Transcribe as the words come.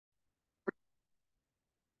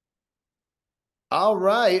All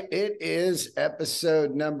right. It is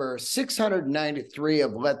episode number 693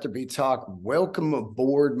 of Let There Be Talk. Welcome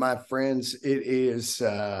aboard, my friends. It is,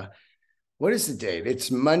 what is the date?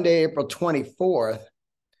 It's Monday, April 24th.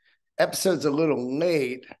 Episode's a little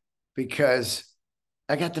late because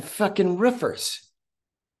I got the fucking roofers.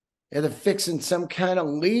 Yeah, they're fixing some kind of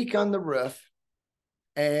leak on the roof.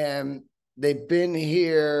 And they've been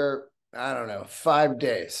here, I don't know, 5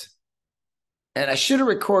 days. And I should have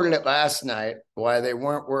recorded it last night while they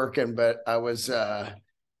weren't working, but I was, diving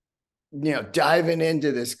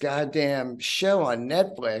into this goddamn show on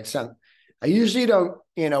Netflix. I usually don't,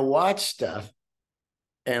 watch stuff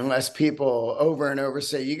unless people over and over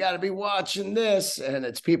say, you got to be watching this. And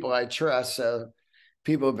it's people I trust. So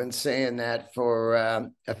people have been saying that for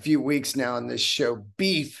a few weeks now on this show,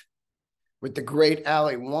 Beef, with the great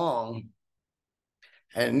Ali Wong.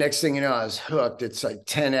 And next thing you know, I was hooked. It's like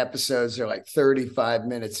 10 episodes. They're like 35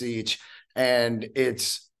 minutes each. And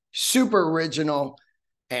it's super original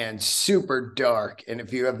and super dark. And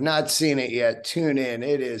if you have not seen it yet, tune in.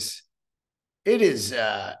 It is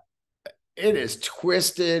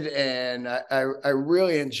twisted. And I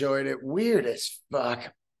really enjoyed it. Weird as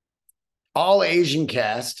fuck. All Asian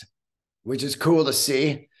cast, which is cool to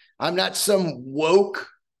see. I'm not some woke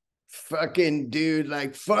fucking dude,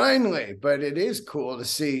 like, finally, but it is cool to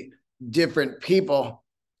see different people,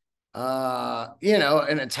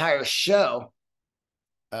 an entire show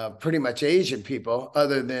pretty much Asian people,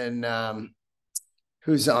 other than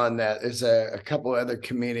who's on that. There's a couple other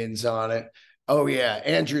comedians on it. Oh yeah,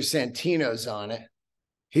 Andrew Santino's on it.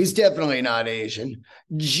 He's definitely not Asian.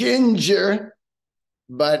 Ginger.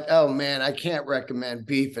 But, oh, man, I can't recommend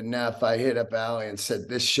Beef enough. I hit up Ali and said,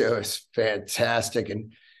 this show is fantastic.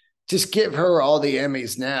 And just give her all the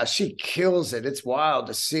Emmys now. She kills it. It's wild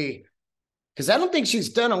to see. Because I don't think she's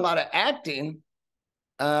done a lot of acting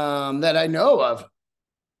that I know of.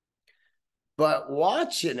 But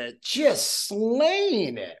watching it, just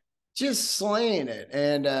slaying it.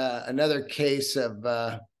 And another case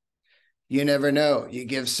of you never know. You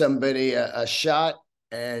give somebody a shot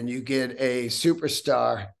and you get a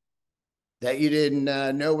superstar that you didn't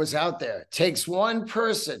know was out there. It takes one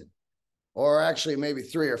person, or actually maybe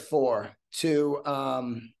three or four, to,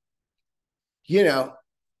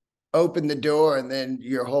 open the door, and then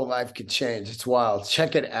your whole life could change. It's wild.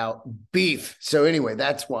 Check it out. Beef. So anyway,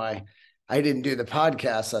 that's why I didn't do the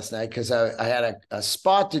podcast last night, because I had a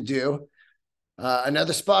spot to do.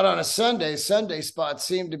 Another spot on a Sunday. Sunday spots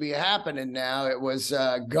seem to be happening now. It was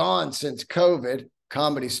gone since COVID.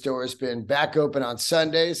 Comedy Store has been back open on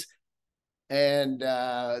Sundays. And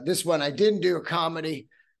this one, I didn't do a comedy.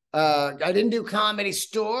 I didn't do Comedy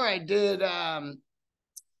Store. I did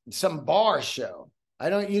some bar show. I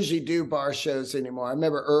don't usually do bar shows anymore. I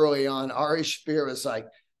remember early on, Ari Shaffir was like,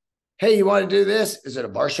 hey, you want to do this? Is it a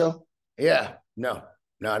bar show? Yeah. No,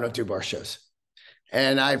 I don't do bar shows.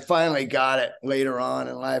 And I finally got it later on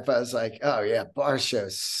in life. I was like, oh, yeah, bar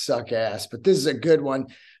shows suck ass. But this is a good one.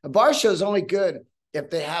 A bar show is only good if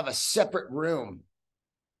they have a separate room.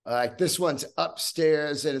 Like this one's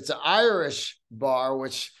upstairs, and it's an Irish bar,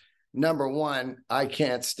 which, number one, I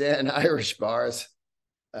can't stand Irish bars.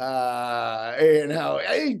 It's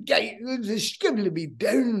going to be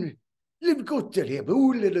down. Let's go to the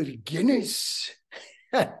little Guinness.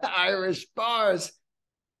 Irish bars,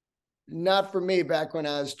 not for me back when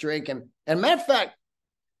I was drinking. And matter of fact,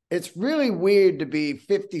 it's really weird to be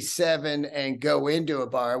 57 and go into a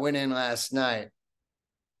bar. I went in last night.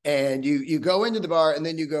 And you go into the bar, and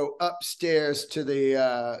then you go upstairs to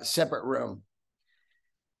the separate room.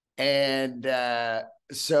 And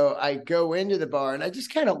so I go into the bar, and I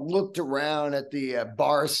just kind of looked around at the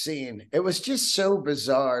bar scene. It was just so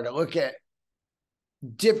bizarre to look at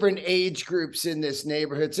different age groups in this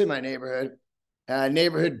neighborhood. It's in my neighborhood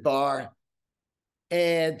bar.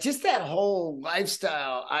 And just that whole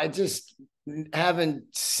lifestyle, I just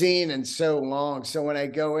haven't seen in so long. So when I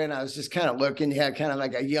go in, I was just kind of looking. You had kind of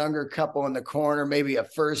like a younger couple in the corner, maybe a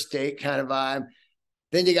first date kind of vibe.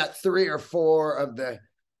 Then you got three or four of the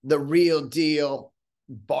real deal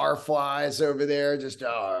barflies over there, just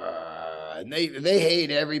and they hate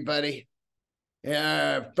everybody.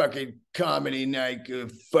 Yeah, fucking comedy night,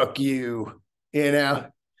 fuck you,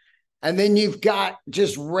 And then you've got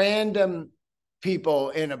just random people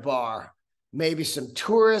in a bar, maybe some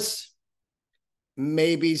tourists,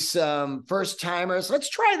 maybe some first timers. Let's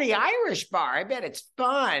try the Irish bar. I bet it's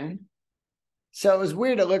fun. So it was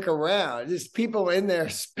weird to look around. Just people in there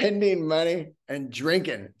spending money and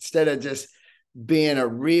drinking instead of just being a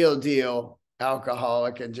real deal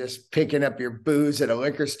alcoholic and just picking up your booze at a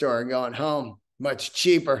liquor store and going home much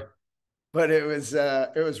cheaper. But it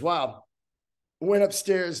was wild. went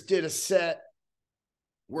upstairs, did a set,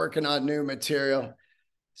 working on new material,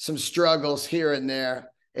 some struggles here and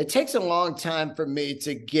there. It takes a long time for me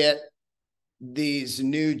to get these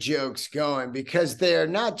new jokes going because they're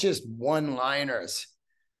not just one-liners.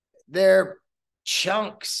 They're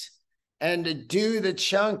chunks. And to do the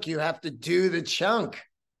chunk, you have to do the chunk,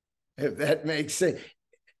 if that makes sense.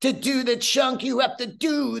 To do the chunk, you have to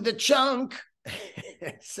do the chunk.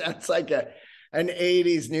 It sounds like an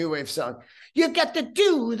 80s new wave song. You got to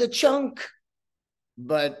do the chunk.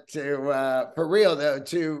 But for real, though,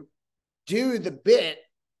 to do the bit,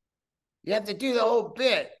 you have to do the whole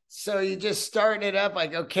bit. So you just start it up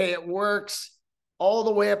like, okay, it works all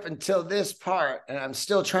the way up until this part. And I'm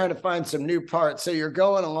still trying to find some new parts. So you're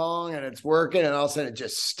going along and it's working and all of a sudden it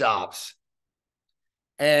just stops.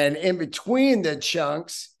 And in between the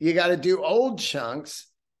chunks, you got to do old chunks.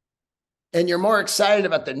 And you're more excited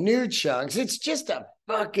about the new chunks. It's just a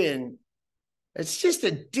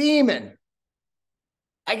demon.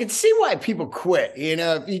 I can see why people quit. You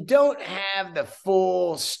know, if you don't have the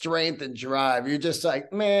full strength and drive, you're just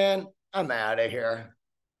like, man, I'm out of here.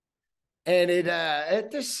 And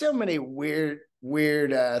there's so many weird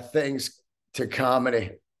things to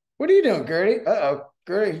comedy. What are you doing, Gertie? Uh-oh,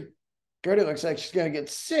 Gertie looks like she's going to get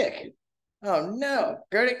sick. Oh, no.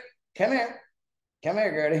 Gertie, come here. Come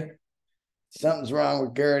here, Gertie. Something's wrong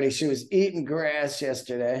with Gertie. She was eating grass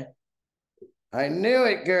yesterday. I knew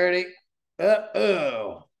it, Gertie.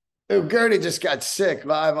 Uh-oh. Oh, Gertie just got sick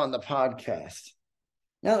live on the podcast.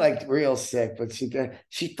 Not like real sick, but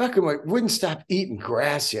she fucking wouldn't stop eating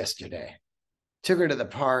grass yesterday. Took her to the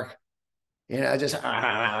park, just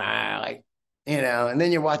like, and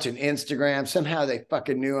then you're watching Instagram. Somehow they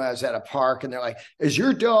fucking knew I was at a park and they're like, is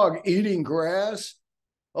your dog eating grass?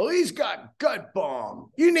 Oh, he's got gut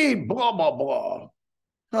bomb. You need blah, blah, blah.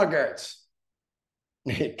 Oh, Gertz.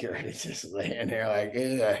 Gert's just laying there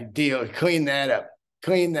like, deal, clean that up.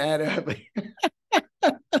 Clean that up.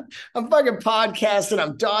 I'm fucking podcasting.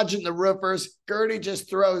 I'm dodging the roofers. Gertie just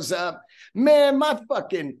throws up. Man, my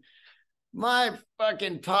fucking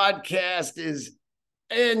podcast is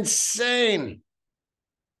insane.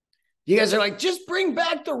 You guys are like, just bring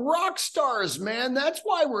back the rock stars, man. That's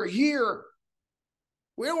why we're here.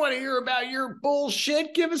 We don't want to hear about your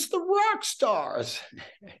bullshit. Give us the rock stars.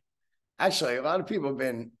 Actually, a lot of people have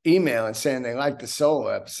been emailing saying they like the solo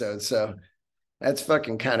episode. So that's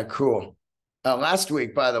fucking kind of cool. Last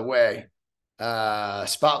week, by the way,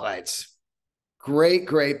 Spotlights,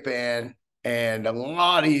 great band. And a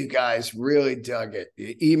lot of you guys really dug it.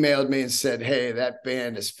 You emailed me and said, hey, that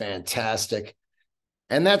band is fantastic.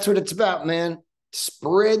 And that's what it's about, man.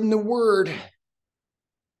 Spreading the word.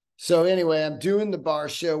 So anyway, I'm doing the bar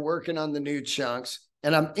show, working on the new chunks.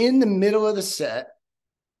 And I'm in the middle of the set.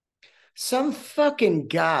 Some fucking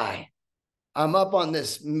guy. I'm up on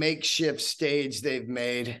this makeshift stage they've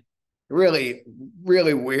made. Really,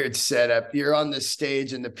 really weird setup. You're on the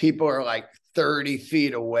stage and the people are like 30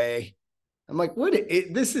 feet away. I'm like,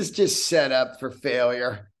 this is just set up for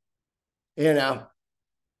failure,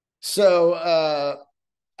 So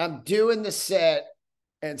I'm doing the set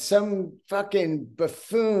and some fucking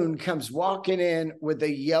buffoon comes walking in with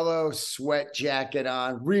a yellow sweat jacket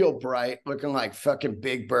on, real bright, looking like fucking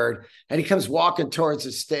Big Bird. And he comes walking towards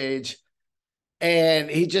the stage and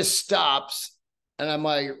he just stops. And I'm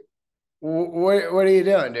like, what are you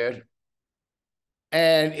doing, dude?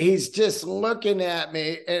 And he's just looking at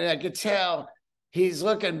me, and I could tell he's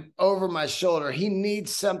looking over my shoulder. He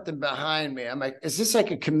needs something behind me. I'm like, is this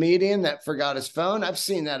like a comedian that forgot his phone? I've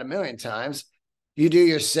seen that a million times. You do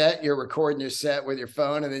your set, you're recording your set with your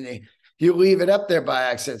phone, and then you leave it up there by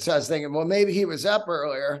accident. So I was thinking, well, maybe he was up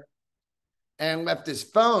earlier and left his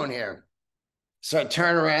phone here. So I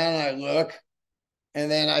turn around and I look. And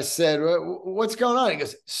then I said, what's going on? He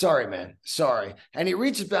goes, sorry, man, sorry. And he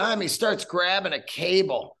reaches behind me, starts grabbing a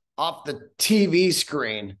cable off the TV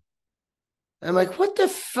screen. And I'm like, what the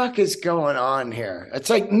fuck is going on here? It's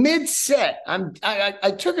like mid-set.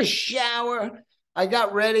 I took a shower. I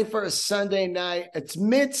got ready for a Sunday night. It's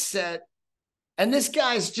mid-set. And this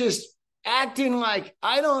guy's just acting like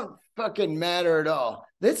I don't fucking matter at all.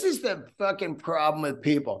 This is the fucking problem with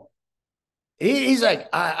people. He's like,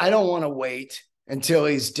 I don't want to wait until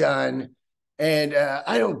he's done. And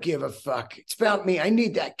I don't give a fuck. It's about me. I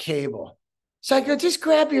need that cable. So I go, just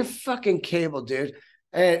grab your fucking cable, dude.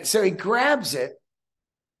 And so he grabs it.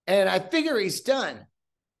 And I figure he's done.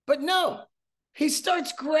 But no, he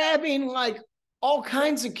starts grabbing like all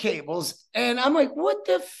kinds of cables. And I'm like, what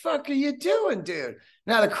the fuck are you doing, dude?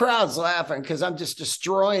 Now the crowd's laughing because I'm just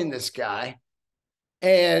destroying this guy.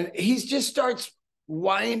 And he just starts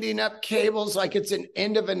winding up cables like it's an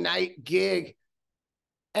end of a night gig.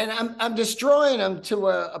 And I'm destroying him to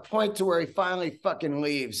a point to where he finally fucking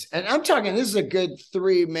leaves. And I'm talking, this is a good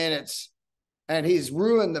 3 minutes. And he's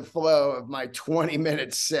ruined the flow of my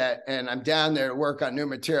 20-minute set. And I'm down there to work on new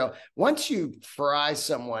material. Once you fry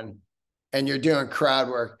someone and you're doing crowd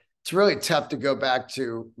work, it's really tough to go back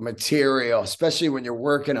to material, especially when you're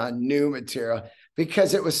working on new material,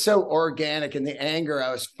 because it was so organic, and the anger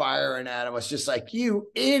I was firing at him was just like, you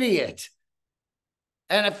idiot.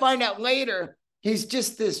 And I find out later, he's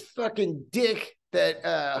just this fucking dick that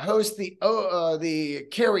hosts the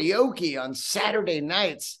karaoke on Saturday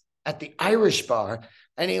nights at the Irish bar,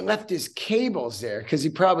 and he left his cables there because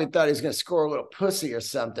he probably thought he was going to score a little pussy or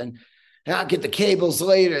something. And I'll get the cables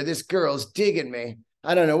later. This girl's digging me.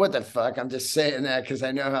 I don't know what the fuck. I'm just saying that because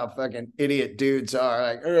I know how fucking idiot dudes are.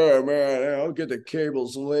 Like, oh man, I'll get the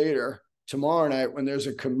cables later tomorrow night when there's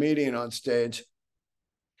a comedian on stage.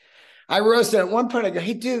 I roasted at one point. I go,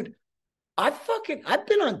 hey, dude, I've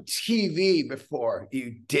been on TV before,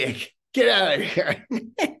 you dick. Get out of here.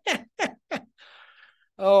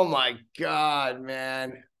 Oh my God,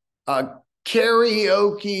 man. A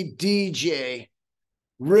karaoke DJ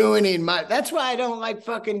ruining that's why I don't like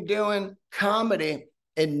fucking doing comedy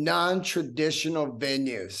in non-traditional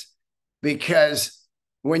venues, because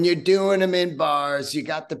when you're doing them in bars, you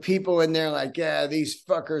got the people in there like, yeah, these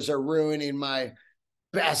fuckers are ruining my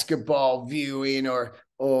basketball viewing,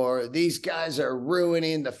 or these guys are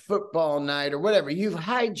ruining the football night or whatever. You've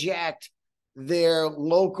hijacked their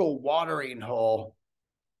local watering hole,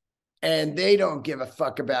 and they don't give a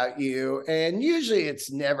fuck about you. And usually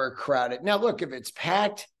it's never crowded. Now, look, if it's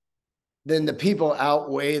packed, then the people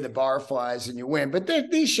outweigh the barflies and you win. But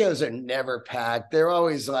these shows are never packed. They're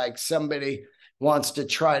always like somebody wants to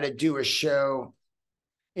try to do a show.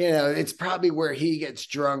 You know, it's probably where he gets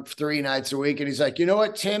drunk 3 nights a week. And he's like, you know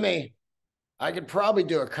what, Timmy, I could probably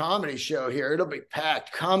do a comedy show here. It'll be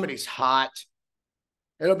packed. Comedy's hot.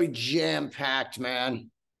 It'll be jam-packed,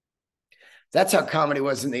 man. That's how comedy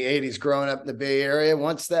was in the 80s growing up in the Bay Area.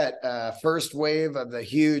 Once that first wave of the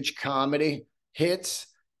huge comedy hits,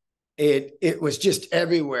 it was just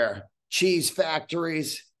everywhere. Cheese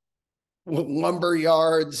factories, lumber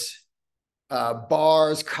yards,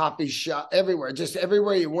 bars, coffee shop, everywhere. Just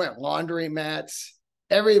everywhere you went, laundry mats,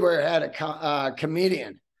 everywhere had a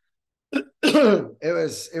comedian.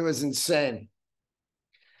 It was insane.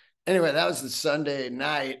 Anyway, that was the Sunday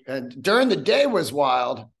night. And during the day was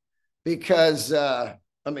wild, because let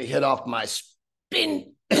me hit off my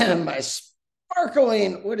my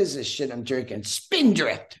sparkling, what is this shit I'm drinking?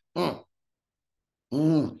 Spindrift.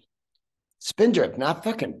 Spindrift, not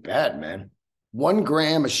fucking bad, man. 1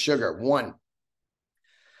 gram of sugar, 1.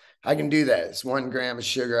 I can do that. It's 1 gram of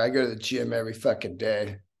sugar. I go to the gym every fucking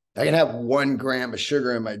day. I can have 1 gram of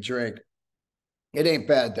sugar in my drink. It ain't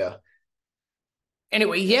bad though.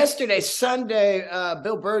 Anyway, yesterday, Sunday,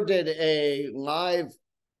 Bill Burr did a live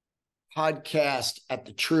podcast at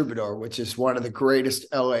the Troubadour, which is one of the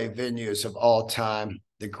greatest LA venues of all time.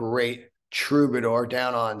 The Great Troubadour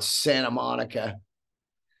down on Santa Monica.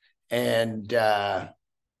 And it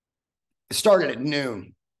started at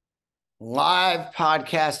noon. Live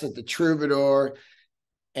podcast at the Troubadour.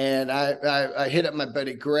 And I hit up my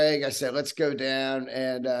buddy Greg. I said, let's go down.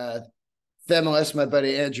 And Themilis, my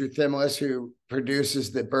buddy Andrew Themilis, who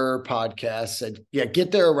produces the Burr podcast, said, yeah,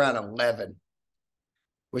 get there around 11.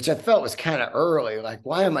 Which I felt was kind of early. Like,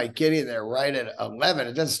 why am I getting there right at 11?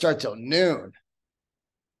 It doesn't start till noon.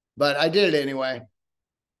 But I did it anyway.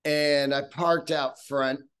 And I parked out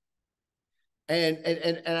front. And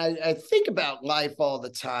I think about life all the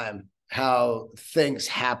time, how things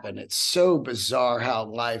happen. It's so bizarre how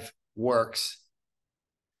life works.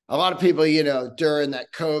 A lot of people, you know, during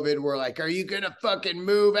that COVID were like, are you going to fucking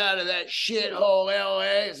move out of that shithole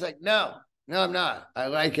LA? It's like, no, I'm not. I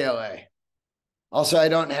like LA. Also, I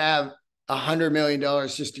don't have $100 million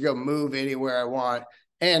just to go move anywhere I want.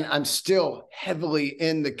 And I'm still heavily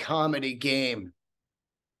in the comedy game.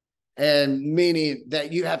 And meaning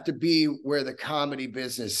that you have to be where the comedy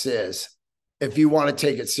business is if you want to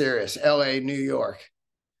take it serious. LA, New York.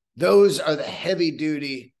 Those are the heavy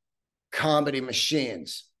duty comedy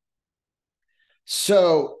machines.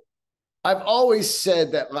 So I've always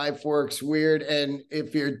said that life works weird. And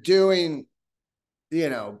if you're doing, you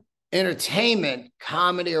know, entertainment,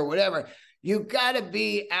 comedy or whatever, you got to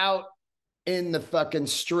be out in the fucking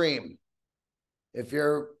stream. If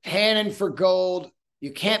you're panning for gold,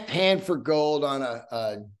 you can't pan for gold on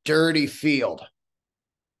a dirty field.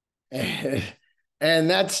 And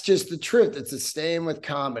that's just the truth. It's the same with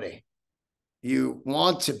comedy. You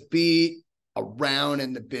want to be around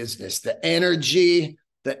in the business, the energy,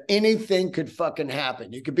 that anything could fucking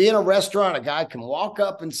happen. You could be in a restaurant, a guy can walk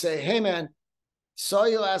up and say, hey, man, saw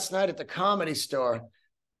you last night at the Comedy Store.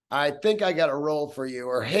 I think I got a role for you.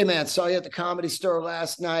 Or, hey, man, saw you at the Comedy Store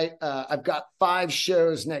last night. I've got 5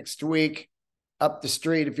 shows next week up the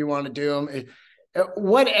street if you want to do them.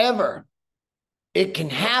 Whatever. It can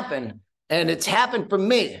happen. And it's happened for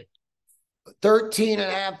me. 13 and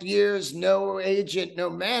a half years, no agent, no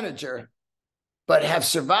manager, but have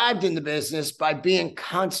survived in the business by being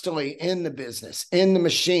constantly in the business, in the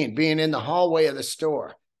machine, being in the hallway of the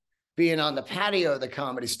store, being on the patio of the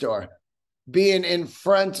Comedy Store, being in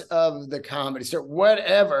front of the Comedy Store,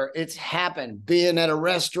 whatever, it's happened. Being at a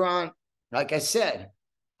restaurant, like I said,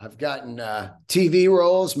 I've gotten TV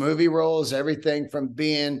roles, movie roles, everything from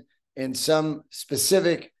being in some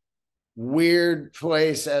specific weird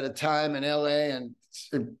place at a time in LA, and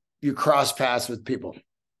you cross paths with people.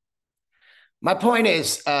 My point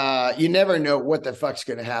is, you never know what the fuck's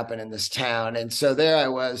going to happen in this town. And so there I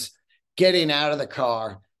was getting out of the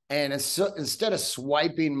car, and instead of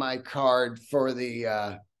swiping my card for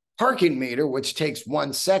the parking meter, which takes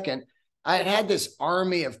 1 second, I had this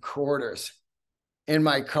army of quarters in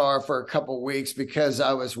my car for a couple of weeks because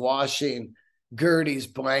I was washing Gertie's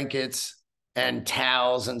blankets and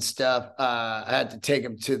towels and stuff. I had to take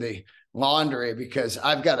them to the laundry because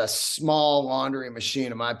I've got a small laundry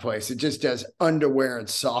machine in my place. It just does underwear and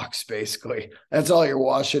socks, basically. That's all you're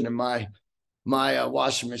washing in my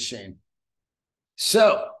washing machine.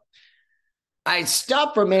 So I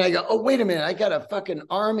stopped for a minute. I go, oh, wait a minute. I got a fucking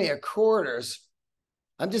army of quarters.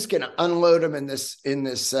 I'm just going to unload them in this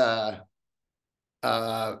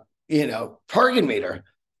parking meter.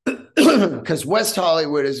 Because West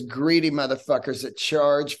Hollywood is greedy motherfuckers that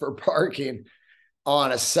charge for parking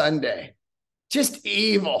on a Sunday. Just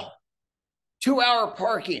evil. 2-hour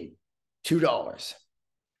parking, $2.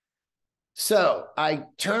 So I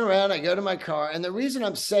turn around, I go to my car, and the reason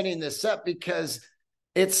I'm setting this up because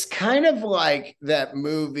it's kind of like that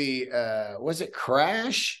movie, was it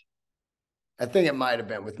Crash? I think it might have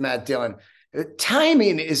been with Matt Dillon.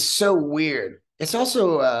 Timing is so weird. It's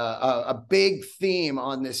also a big theme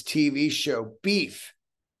on this TV show, Beef.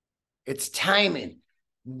 It's timing.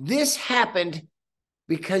 This happened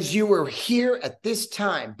because you were here at this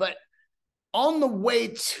time. But on the way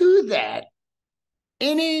to that,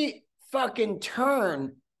 any fucking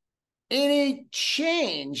turn, any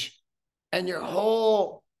change, and your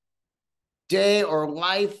whole day or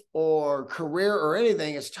life or career or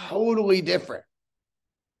anything is totally different.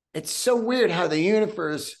 It's so weird how the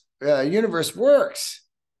universe works,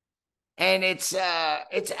 and it's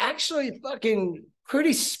actually fucking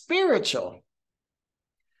pretty spiritual.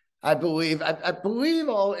 I believe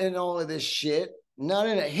all of this shit, not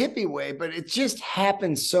in a hippie way, but it just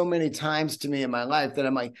happens so many times to me in my life that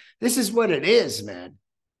I'm like, this is what it is, man.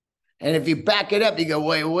 And if you back it up, you go,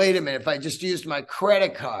 wait a minute. If I just used my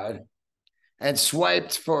credit card and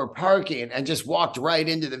swiped for parking and just walked right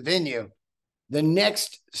into the venue, the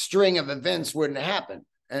next string of events wouldn't happen.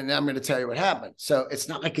 And I'm going to tell you what happened. So it's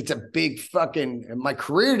not like it's a big fucking, my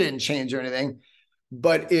career didn't change or anything,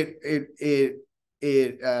 but it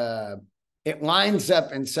lines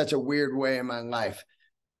up in such a weird way in my life.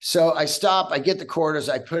 So I stop, I get the quarters,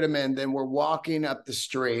 I put them in, then we're walking up the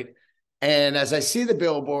street. And as I see the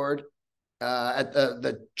billboard at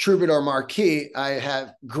the Troubadour Marquee, I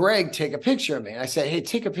have Greg take a picture of me. And I say, hey,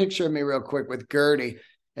 take a picture of me real quick with Gertie.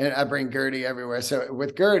 And I bring Gertie everywhere. So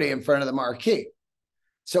with Gertie in front of the marquee.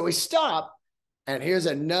 So we stop, and here's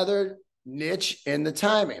another niche in the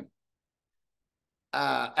timing.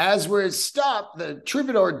 As we're stopped, the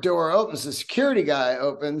Troubadour door opens, the security guy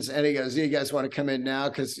opens, and he goes, you guys want to come in now?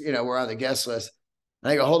 Because, we're on the guest list.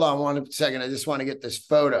 And I go, hold on 1 second. I just want to get this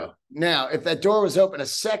photo. Now, if that door was open a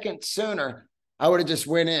second sooner, I would have just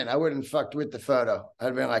went in. I wouldn't fucked with the photo. I'd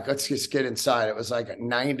have been like, let's just get inside. It was like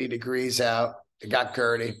 90 degrees out. I got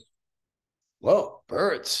Gertie. Whoa,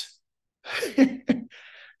 birds.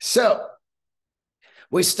 So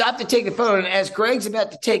we stopped to take the photo. And as Greg's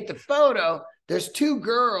about to take the photo, there's 2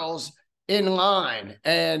 girls in line.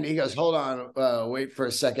 And he goes, hold on, wait for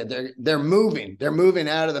a second. They're moving. They're moving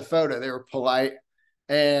out of the photo. They were polite.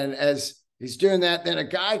 And as he's doing that, then a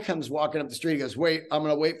guy comes walking up the street. He goes, wait, I'm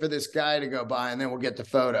going to wait for this guy to go by, and then we'll get the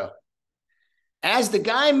photo. As the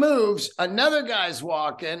guy moves, another guy's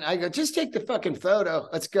walking. I go, just take the fucking photo.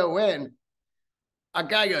 Let's go in. A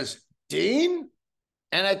guy goes, Dean?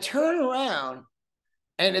 And I turn around,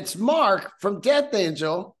 and it's Mark from Death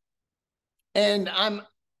Angel. And I'm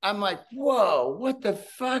like, whoa, what the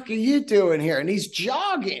fuck are you doing here? And he's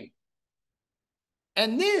jogging.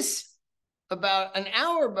 And this, about an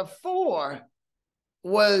hour before,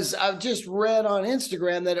 was I've just read on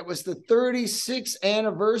Instagram that it was the 36th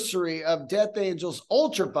anniversary of Death Angel's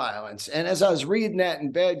Ultraviolence. And as I was reading that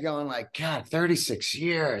in bed, going like, God, 36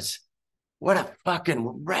 years. What a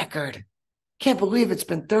fucking record. Can't believe it's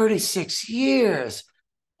been 36 years.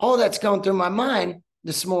 All that's going through my mind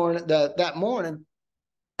this morning, that morning.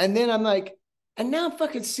 And then I'm like, and now I'm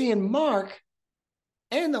fucking seeing Mark.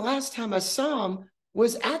 And the last time I saw him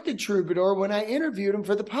was at the Troubadour when I interviewed him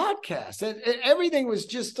for the podcast. And everything was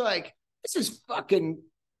just like, this is fucking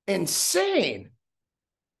insane.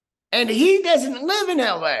 And he doesn't live in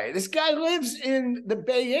LA. This guy lives in the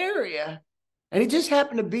Bay Area. And he just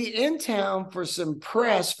happened to be in town for some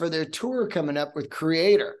press for their tour coming up with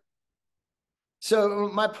Creator. So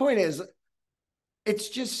my point is, it's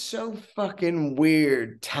just so fucking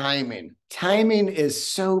weird timing. Timing is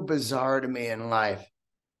so bizarre to me in life.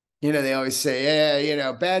 You know, they always say, yeah, you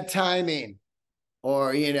know, bad timing,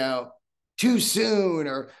 or, you know, too soon,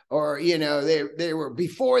 or, you know, they were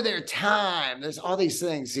before their time. There's all these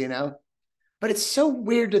things, you know, but it's so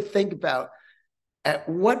weird to think about at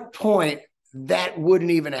what point that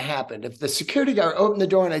wouldn't even have happened. If the security guard opened the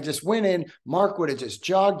door and I just went in, Mark would have just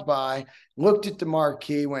jogged by, looked at the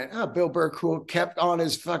marquee, went, oh, Bill Burr, cool, kept on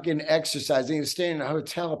his fucking exercising. He was staying in a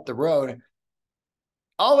hotel up the road.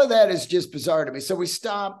 All of that is just bizarre to me. So we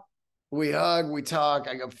stop, we hug, we talk.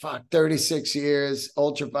 I go, fuck, 36 years,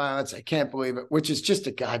 Ultraviolence. I can't believe it, which is just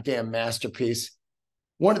a goddamn masterpiece.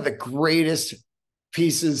 One of the greatest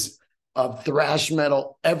pieces of thrash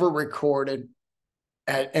metal ever recorded.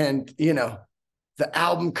 And, you know, the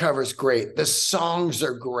album cover's great. The songs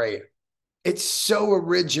are great. It's so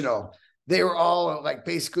original. They were all like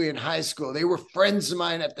basically in high school. They were friends of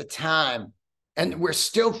mine at the time, and we're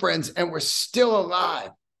still friends, and we're still alive.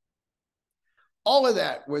 All of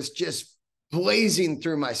that was just blazing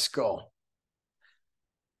through my skull.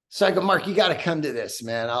 So I go, Mark, you got to come to this,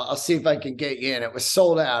 man. I'll see if I can get you in. It was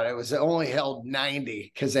sold out. It was only held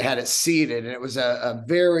 90 because they had it seated, and it was a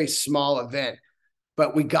very small event.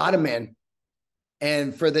 But we got him in.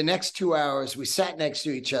 And for the next 2 hours, we sat next to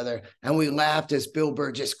each other and we laughed as Bill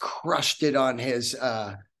Burr just crushed it on his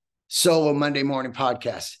solo Monday morning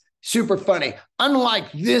podcast. Super funny.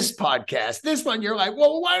 Unlike this podcast, this one, you're like,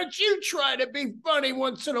 well, why don't you try to be funny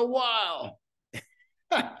once in a while?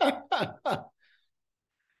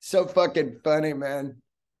 So fucking funny, man.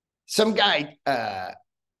 Some guy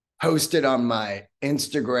posted on my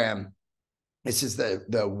Instagram, this is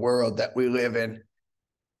the world that we live in.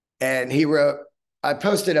 And he wrote, I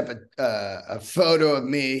posted up a photo of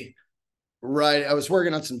me, right? I was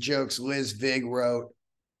working on some jokes. Liz Vig wrote,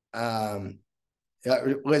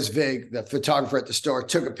 Liz Vig, the photographer at the store,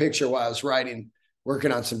 took a picture while I was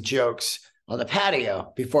working on some jokes on the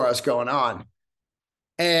patio before I was going on.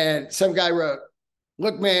 And some guy wrote,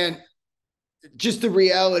 look, man, just the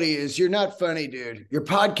reality is you're not funny, dude. Your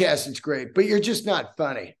podcast is great, but you're just not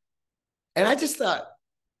funny. And I just thought,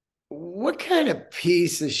 what kind of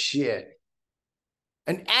piece of shit,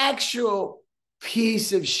 an actual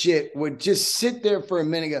piece of shit would just sit there for a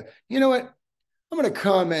minute and go, you know what? I'm going to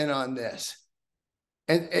comment on this.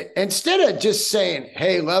 And instead of just saying,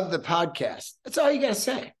 hey, love the podcast, that's all you got to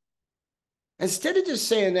say. Instead of just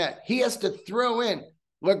saying that, he has to throw in,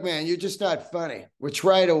 look, man, you're just not funny, which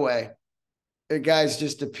right away, the guy's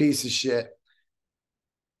just a piece of shit.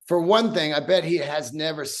 For one thing, I bet he has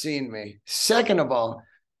never seen me. Second of all,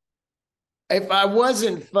 if I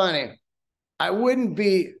wasn't funny, I wouldn't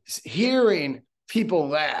be hearing people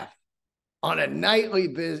laugh on a nightly,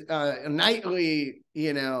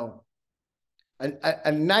 you know,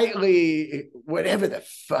 a nightly, whatever the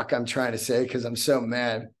fuck I'm trying to say, because I'm so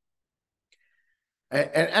mad.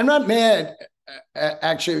 And I'm not mad,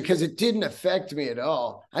 actually, because it didn't affect me at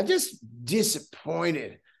all. I'm just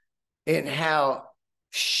disappointed in how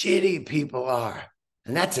shitty people are.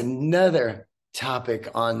 And that's another topic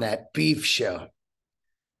on that beef show.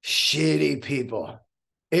 Shitty people.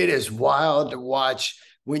 It is wild to watch.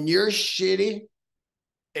 When you're shitty,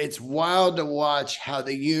 it's wild to watch how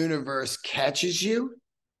the universe catches you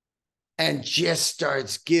and just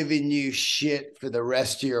starts giving you shit for the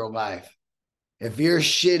rest of your life. If you're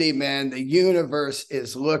shitty, man, the universe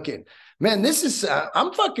is looking. Man, this is,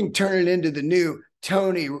 I'm fucking turning into the new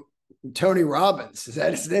Tony Robbins. Is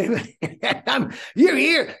that his name? You're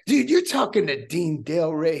here. Dude, you're talking to Dean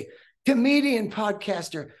Delray, comedian,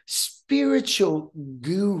 podcaster, spiritual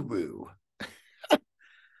guru.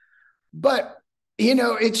 But, you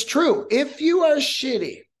know, it's true. If you are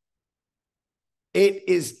shitty, it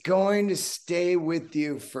is going to stay with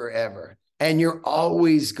you forever. And you're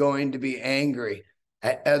always going to be angry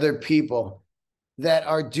at other people that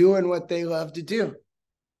are doing what they love to do.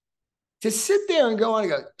 to sit there and go on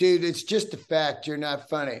and go, dude, it's just a fact. You're not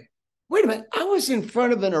funny. Wait a minute. I was in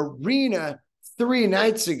front of an arena 3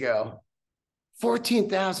 nights ago,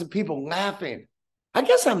 14,000 people laughing. I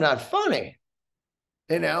guess I'm not funny.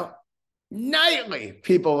 Nightly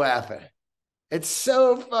people laughing. It's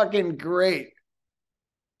so fucking great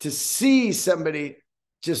to see somebody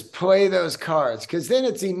just play those cards, because then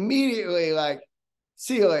it's immediately like,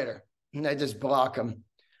 see you later. And I just block them.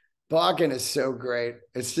 Blocking is so great.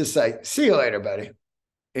 It's just like, see you later, buddy.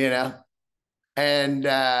 And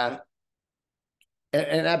I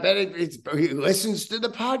bet he listens to the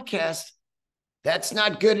podcast. That's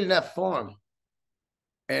not good enough for him.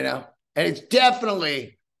 And it's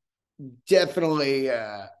definitely,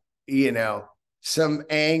 some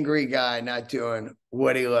angry guy not doing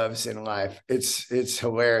what he loves in life. It's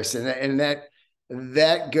hilarious. And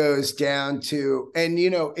that goes down to, and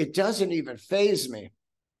it doesn't even faze me,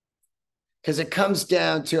 because it comes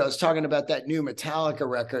down to, I was talking about that new Metallica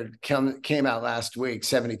record came out last week,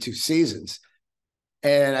 72 Seasons.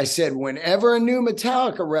 And I said, whenever a new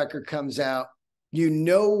Metallica record comes out, you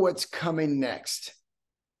know what's coming next.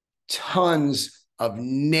 Tons of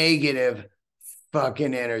negative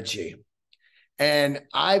fucking energy. And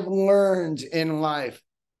I've learned in life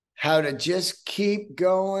how to just keep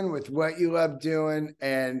going with what you love doing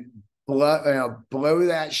and blow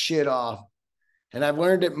that shit off. And I've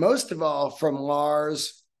learned it most of all from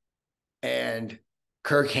Lars and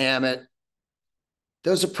Kirk Hammett.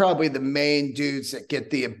 Those are probably the main dudes that get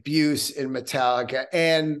the abuse in Metallica,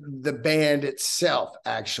 and the band itself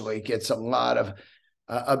actually gets a lot of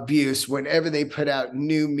abuse whenever they put out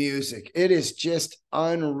new music. It is just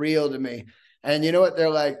unreal to me. And you know what? They're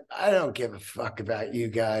like, I don't give a fuck about you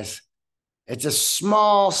guys. It's a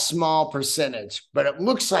small percentage, but it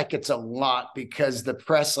looks like it's a lot because the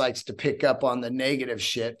press likes to pick up on the negative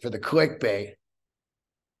shit for the clickbait.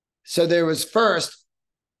 So there was one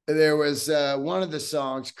of the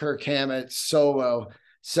songs, Kirk Hammett solo,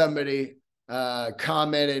 somebody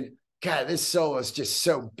commented, God, this solo is just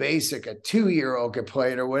so basic. A 2-year-old could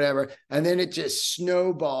play it or whatever. And then it just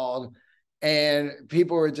snowballed. And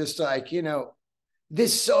people were just like,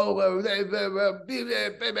 this solo.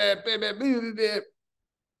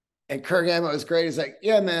 And Kirk Hammett was great. He's like,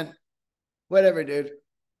 yeah, man, whatever, dude.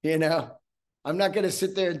 I'm not going to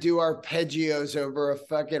sit there and do arpeggios over a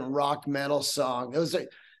fucking rock metal song. Those are,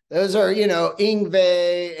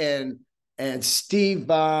 Yngwie and Steve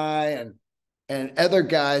Vai and other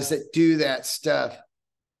guys that do that stuff.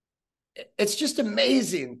 It's just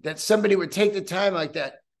amazing that somebody would take the time like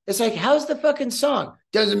that. It's like, how's the fucking song?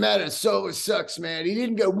 Doesn't matter. The solo sucks, man. He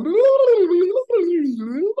didn't go.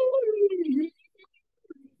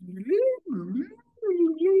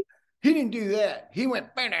 He didn't do that. He went,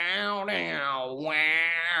 wow.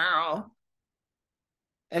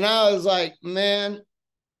 And I was like, man,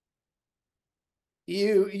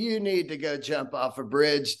 you need to go jump off a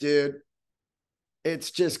bridge, dude. It's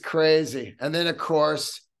just crazy. And then, of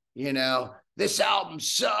course, this album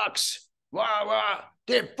sucks. Wah.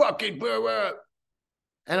 They're fucking blah, blah.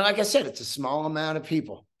 And like I said, it's a small amount of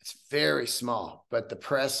people. It's very small, but the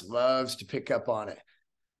press loves to pick up on it.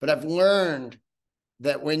 But I've learned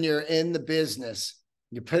that when you're in the business,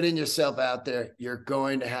 you're putting yourself out there, you're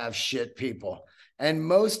going to have shit people. And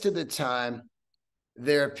most of the time,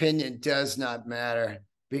 their opinion does not matter,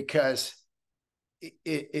 because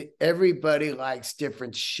everybody likes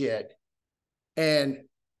different shit. And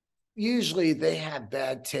usually they have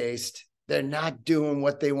bad taste. They're not doing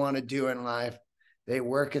what they want to do in life. They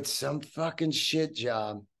work at some fucking shit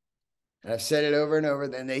job. And I've said it over and over.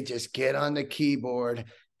 Then they just get on the keyboard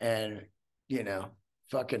and,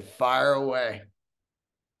 fucking fire away.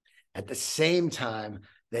 At the same time,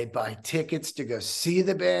 they buy tickets to go see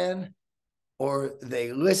the band, or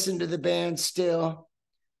they listen to the band still.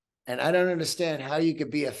 And I don't understand how you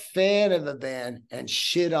could be a fan of a band and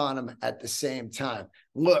shit on them at the same time.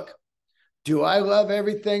 Look, do I love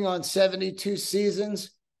everything on 72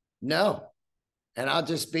 Seasons? No. And I'll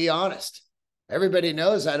just be honest. Everybody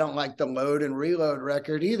knows I don't like the Load and Reload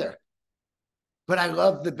record either. But I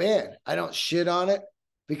love the band. I don't shit on it,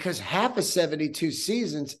 because half of 72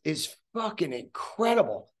 Seasons is fucking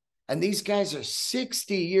incredible. And these guys are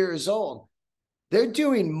 60 years old. They're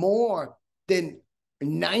doing more than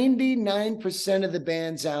 99% of the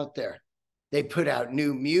bands out there. They put out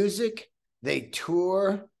new music, they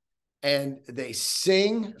tour, and they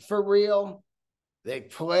sing for real. They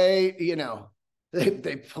play,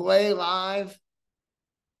 they play live.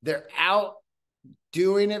 They're out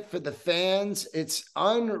doing it for the fans. It's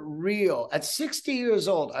unreal. At 60 years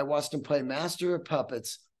old, I watched him play Master of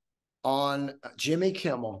Puppets on Jimmy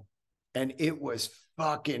Kimmel, and it was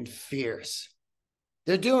fucking fierce.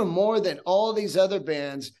 They're doing more than all these other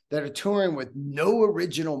bands that are touring with no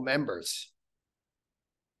original members.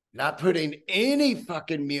 Not putting any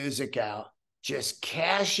fucking music out, just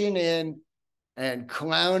cashing in and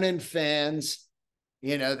clowning fans.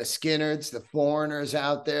 You know, the Skinnerds, the Foreigners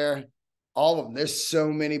out there, all of them. There's so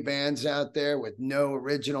many bands out there with no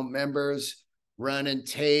original members running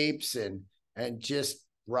tapes and just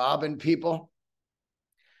robbing people.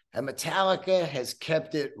 And Metallica has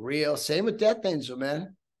kept it real. Same with Death Angel,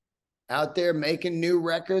 man. Out there making new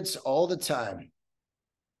records all the time.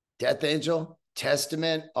 Death Angel,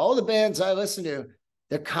 Testament, all the bands I listen to,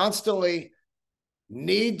 they're constantly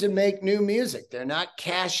need to make new music. They're not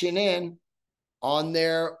cashing in on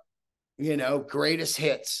their, greatest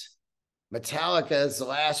hits. Metallica's the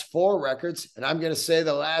last 4 records, and I'm going to say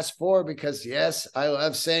the last 4 because, yes, I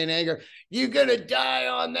love Saint Anger. You're going to die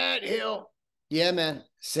on that hill. Yeah, man.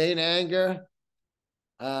 Saint Anger.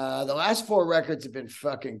 The last 4 records have been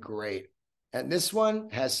fucking great. And this one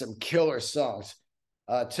has some killer songs.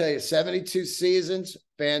 I'll tell you, 72 Seasons,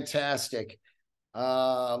 fantastic.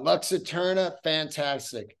 Lux Eterna,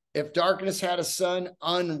 fantastic. If Darkness Had a Sun,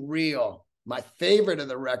 unreal. My favorite of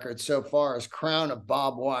the record so far is Crown of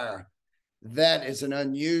Barbed Wire. That is an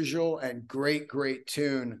unusual and great, great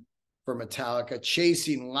tune for Metallica.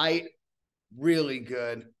 Chasing Light, really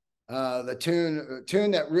good. The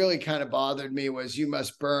tune that really kind of bothered me was You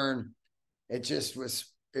Must Burn. It just was,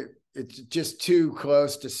 it's just too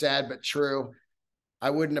close to Sad But True. I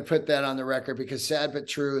wouldn't have put that on the record because Sad But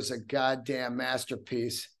True is a goddamn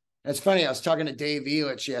masterpiece. And it's funny, I was talking to Dave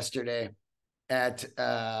Elitch yesterday at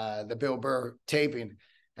the Bill Burr taping,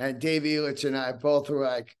 and Dave Elitch and I both were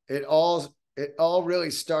like, it all really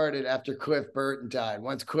started after Cliff Burton died.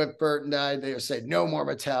 Once Cliff Burton died, they said, no more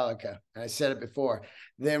Metallica. And I said it before.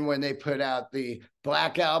 Then when they put out the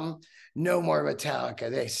Black Album, no more Metallica.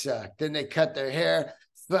 They suck. Then they cut their hair,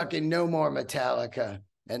 fucking no more Metallica.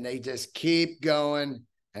 And they just keep going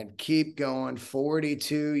and keep going.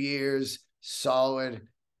 42 years solid.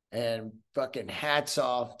 And fucking hats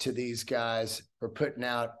off to these guys for putting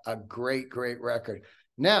out a great, great record.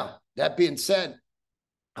 Now, that being said,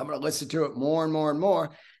 I'm going to listen to it more and more and more.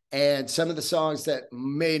 And some of the songs that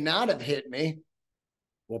may not have hit me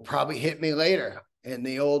will probably hit me later in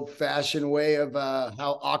the old-fashioned way of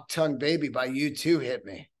how Octung Baby by U2 hit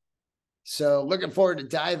me. So looking forward to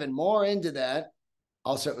diving more into that.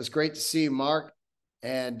 Also, it was great to see you, Mark.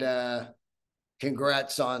 And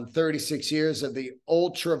congrats on 36 years of the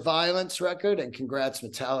Ultraviolence record. And congrats,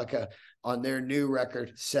 Metallica, on their new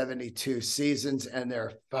record, 72 Seasons, and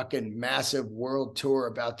their fucking massive world tour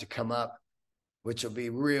about to come up, which will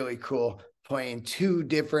be really cool. Playing 2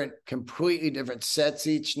 different, completely different sets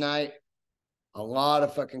each night. A lot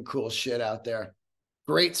of fucking cool shit out there.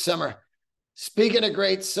 Great summer. Speaking of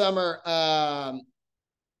great summer, wait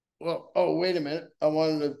a minute. I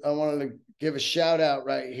wanted to give a shout out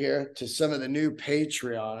right here to some of the new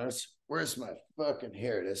Patreoners. Where's my fucking,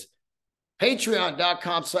 here it is.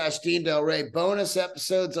 Patreon.com/Dean Delray. Bonus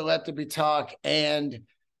episodes of Let There Be Talk and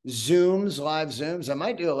Zooms, live Zooms. I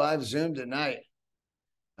might do a live Zoom tonight.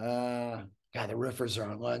 God, the roofers are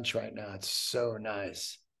on lunch right now. It's so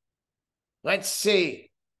nice. Let's see.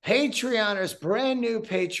 Patreoners, brand new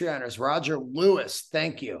Patreoners. Roger Lewis,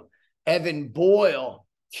 thank you. Evan Boyle,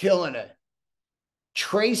 killing it.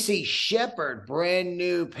 Tracy Shepard, brand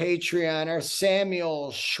new Patreoner.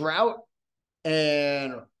 Samuel Shrout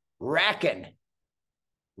and Racken,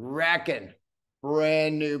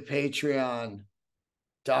 brand new Patreon.com/Dean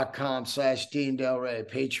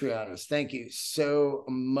Delray. Patreoners, thank you so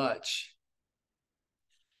much.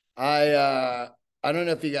 I don't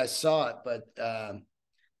know if you guys saw it, but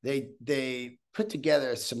they put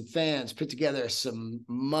together, some fans put together some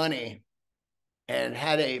money and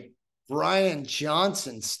had a Brian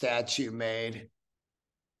Johnson statue made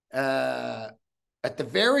at the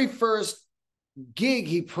very first gig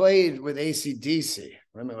he played with AC/DC.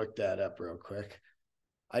 Let me look that up real quick.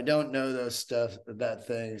 I don't know that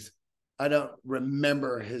things. I don't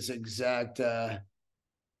remember his exact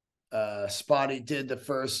spot he did the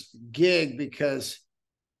first gig because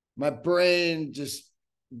my brain just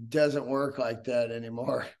doesn't work like that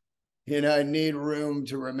anymore. I need room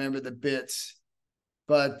to remember the bits.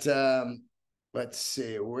 But let's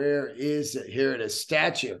see, where is it? Here it is.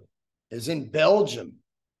 Statue is in Belgium.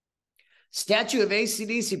 Statue of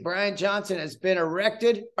AC/DC Brian Johnson has been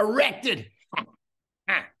erected.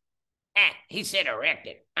 He said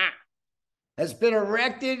erected. Has been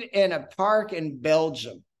erected in a park in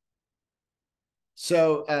Belgium.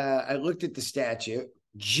 So I looked at the statue.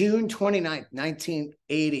 June 29th,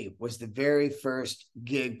 1980 was the very first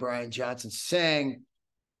gig Brian Johnson sang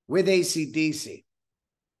with AC/DC.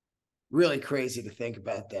 Really crazy to think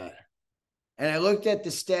about that. And I looked at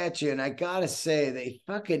the statue, and I gotta say, they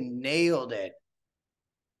fucking nailed it,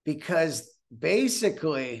 because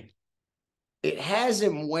basically it has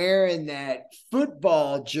him wearing that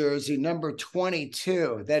football jersey, number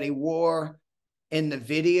 22, that he wore in the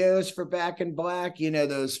videos for Back in Black. You know,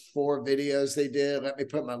 those 4 videos they did, Let Me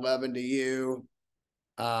Put My Love Into You.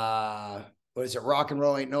 What is it? Rock and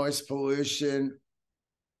Roll Ain't Noise Pollution,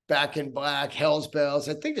 Back in Black, Hell's Bells.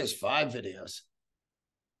 I think there's 5 videos.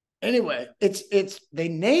 Anyway, they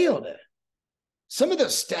nailed it. Some of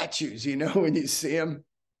those statues, you know, when you see them,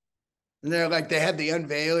 and they're like, they have the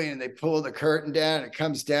unveiling and they pull the curtain down and it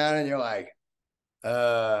comes down and you're like,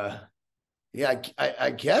 yeah,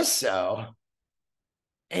 I guess so.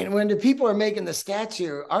 And when the people are making the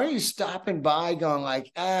statue, aren't you stopping by going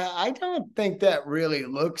like, I don't think that really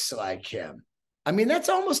looks like him? I mean, that's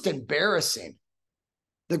almost embarrassing.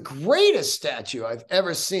 The greatest statue I've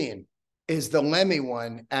ever seen is the Lemmy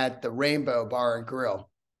one at the Rainbow Bar and Grill.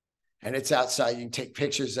 And it's outside. You can take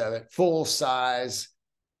pictures of it, full size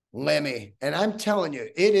Lemmy. And I'm telling you,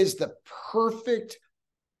 it is the perfect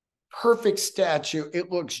statue. It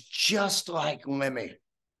looks just like Lemmy.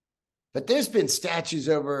 But there's been statues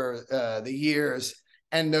over the years,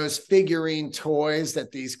 and those figurine toys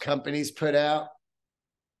that these companies put out,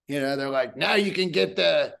 you know, they're like, now you can get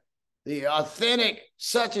the authentic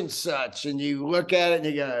such and such. And you look at it and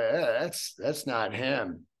you go, that's not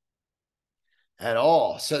him at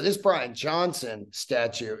all. So this Brian Johnson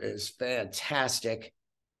statue is fantastic.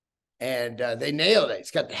 And they nailed it.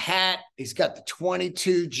 He's got the hat. He's got the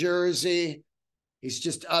 22 jersey. He's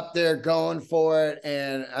just up there going for it.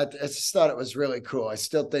 And I just thought it was really cool. I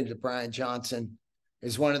still think that Brian Johnson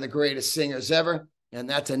is one of the greatest singers ever. And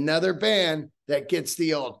that's another band that gets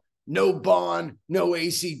the old no Bond, no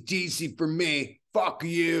AC/DC for me. Fuck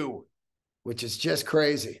you, which is just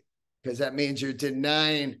crazy, because that means you're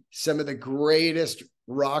denying some of the greatest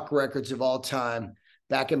rock records of all time,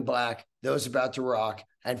 Back in Black, Those About to Rock,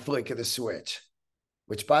 and Flick of the Switch,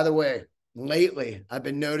 which, by the way, lately I've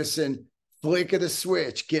been noticing Flick of the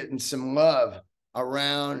Switch getting some love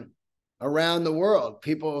around the world.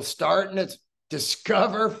 People starting to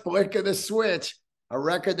discover Flick of the Switch, a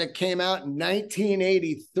record that came out in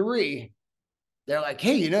 1983. They're like,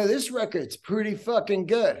 hey, you know, this record's pretty fucking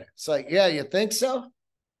good. It's like, yeah, you think so?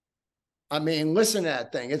 I mean, listen to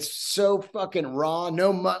that thing. It's so fucking raw.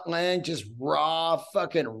 No Mutt Lange, just raw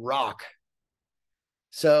fucking rock.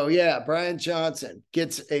 So yeah, Brian Johnson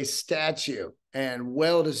gets a statue, and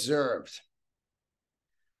well-deserved.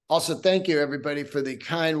 Also, thank you everybody for the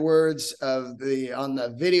kind words on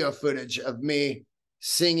the video footage of me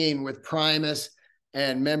singing with Primus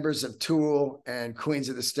and members of Tool and Queens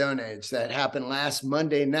of the Stone Age. That happened last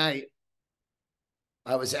Monday night.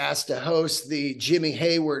 I was asked to host the Jimmy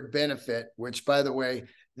Hayward benefit, which, by the way,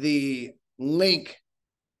 the link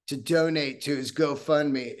to donate to his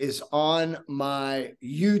GoFundMe is on my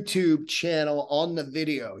YouTube channel on the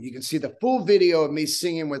video. You can see the full video of me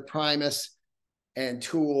singing with Primus and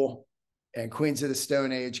Tool and Queens of the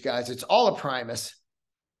Stone Age guys. It's all a Primus.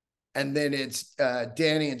 And then it's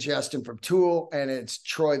Danny and Justin from Tool, and it's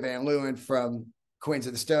Troy Van Leeuwen from Queens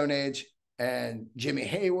of the Stone Age, and Jimmy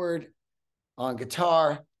Hayward on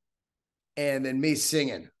guitar, and then me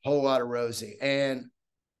singing Whole Lot of Rosie. And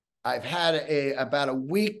I've had about a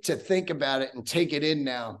week to think about it and take it in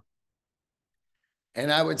now. And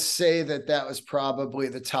I would say that was probably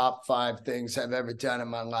the top 5 things I've ever done in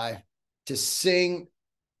my life. To sing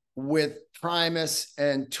with Primus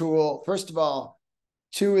and Tool. First of all,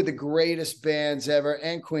 2 of the greatest bands ever,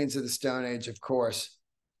 and Queens of the Stone Age, of course.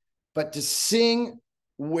 But to sing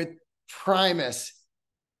with Primus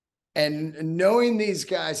and knowing these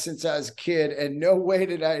guys since I was a kid, and no way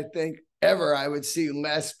did I think ever I would see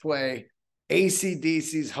Les play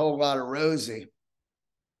AC/DC's Whole Lot of Rosie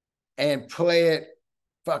and play it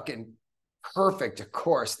fucking perfect, of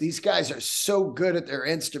course. These guys are so good at their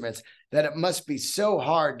instruments that it must be so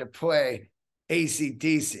hard to play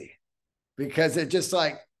AC/DC, because they're just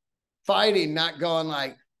like fighting, not going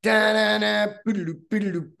like oh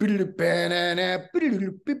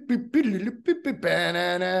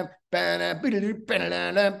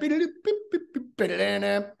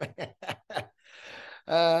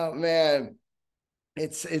man,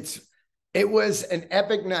 it was an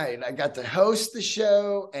epic night. I got to host the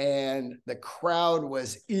show, and the crowd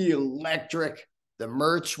was electric. The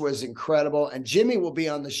merch was incredible, and Jimmy will be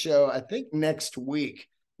on the show, I think, next week.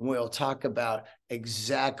 We'll talk about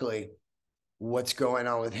exactly what's going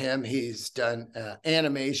on with him. He's done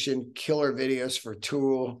animation killer videos for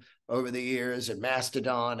Tool over the years, and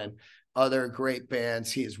Mastodon, and other great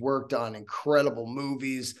bands. He has worked on incredible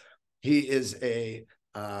movies. He is a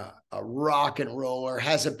rock and roller,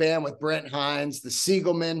 has a band with Brent Hines, the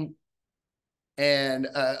Siegelman, and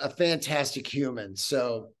a fantastic human.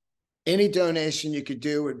 So any donation you could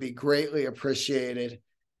do would be greatly appreciated.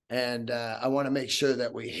 And I want to make sure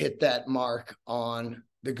that we hit that mark on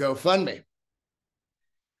the GoFundMe.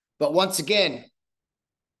 But once again,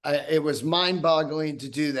 it was mind-boggling to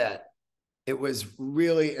do that. It was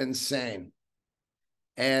really insane.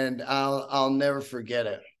 And I'll never forget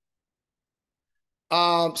it.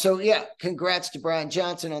 So yeah, congrats to Brian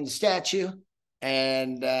Johnson on the statue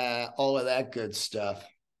and all of that good stuff.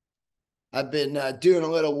 I've been doing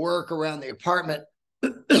a little work around the apartment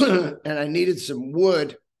and I needed some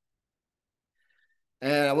wood.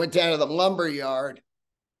 And I went down to the lumber yard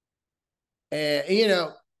and, you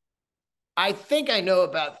know, I think I know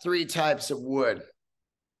about 3 types of wood.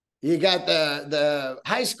 You got the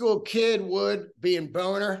high school kid wood being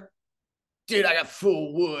boner. Dude, I got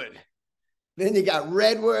full wood. Then you got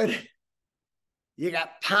redwood. You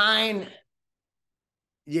got pine.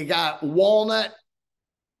 You got walnut.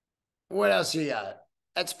 What else you got?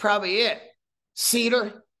 That's probably it.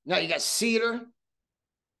 Cedar. No, you got cedar.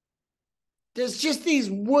 There's just these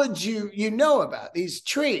woods you know about, these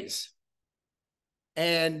trees.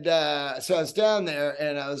 And so I was down there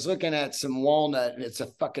and I was looking at some walnut and it's a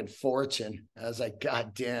fucking fortune. I was like,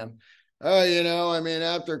 God damn. Oh, you know, I mean,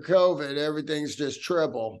 after COVID, everything's just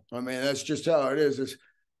triple. I mean, that's just how it is. It's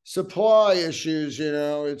supply issues, you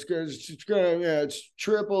know, it's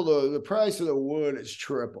triple the price of the wood is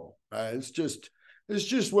triple. It's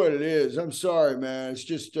just what it is. I'm sorry, man. It's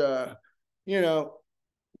just, you know,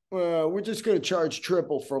 we're just going to charge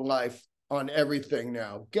triple for life on everything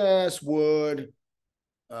now. Gas, wood,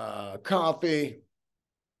 coffee,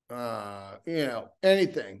 you know,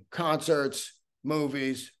 anything, concerts,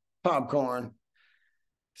 movies, popcorn.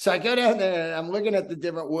 So I go down there and I'm looking at the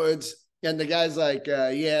different woods and the guy's like,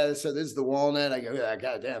 yeah, so this is the walnut. I go, yeah,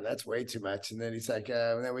 God damn, that's way too much. And then he's like,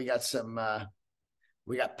 and then we got some,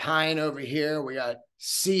 we got pine over here. We got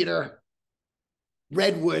cedar,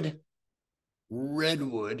 redwood.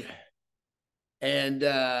 And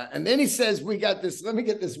then he says, we got this, let me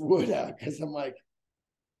get this wood out. Cause I'm like,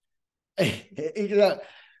 you know,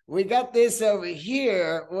 we got this over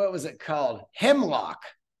here. What was it called? Hemlock.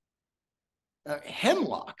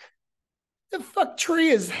 Hemlock. The fuck tree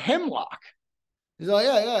is hemlock? He's like,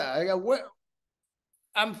 yeah. I go, what?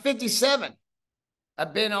 I'm 57.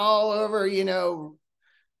 I've been all over, you know,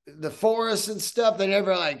 the forest and stuff. They're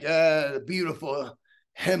never like, the beautiful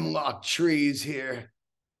hemlock trees here.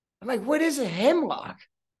 I'm like, what is a hemlock?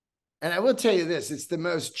 And I will tell you this, it's the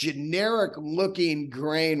most generic looking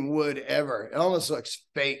grain wood ever. It almost looks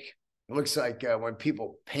fake. It looks like when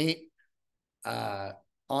people paint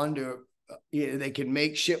onto, you know, they can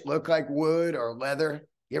make shit look like wood or leather.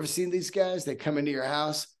 You ever seen these guys? They come into your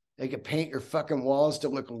house, they can paint your fucking walls to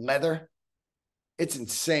look leather. It's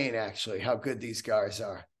insane, actually, how good these guys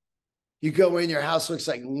are. You go in, your house looks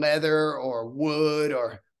like leather or wood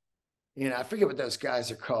or, you know, I forget what those guys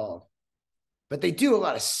are called. But they do a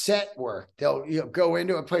lot of set work. They'll, you know, go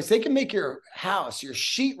into a place. They can make your house, your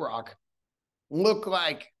sheetrock, look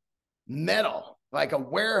like metal, like a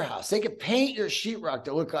warehouse. They can paint your sheetrock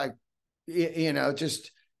to look like, you know,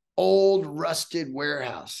 just old what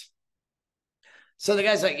warehouse. So the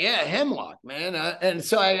guy's like, yeah, hemlock, man. And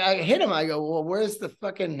so I hit him. I go, well, where's the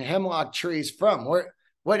fucking hemlock trees from?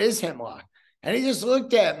 What is hemlock? And he just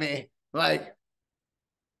looked at me like,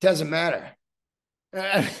 doesn't matter.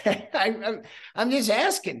 I'm just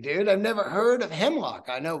asking, dude. I've never heard of hemlock.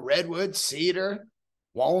 I know redwood, cedar,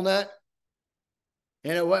 walnut.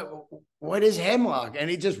 You know what is hemlock? And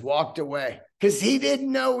he just walked away because he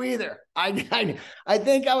didn't know either. I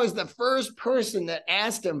think I was the first person that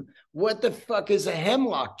asked him, what the fuck is a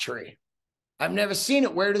hemlock tree? I've never seen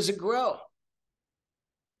it. Where does it grow?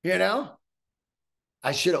 You know,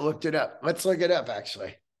 I should have looked it up. Let's look it up,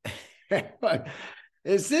 actually.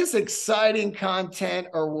 Is this exciting content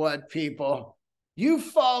or what, people? You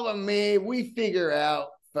follow me. We figure out.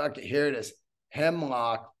 Fuck it. Here it is.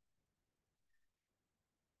 Hemlock.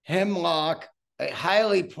 Hemlock, a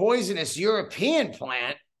highly poisonous European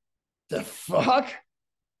plant. The fuck?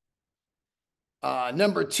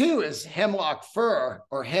 Number 2 is hemlock fir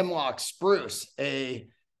or hemlock spruce, a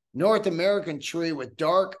North American tree with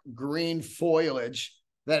dark green foliage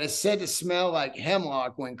that is said to smell like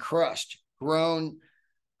hemlock when crushed. Grown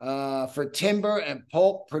for timber and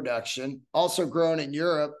pulp production, also grown in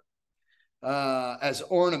Europe as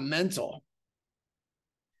ornamental.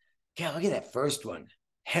 Yeah, look at that first one.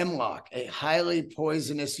 Hemlock, a highly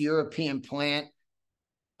poisonous European plant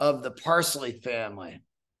of the parsley family.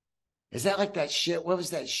 Is that like that shit? What was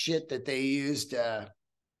that shit that they used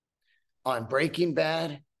on Breaking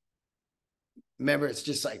Bad? Remember, it's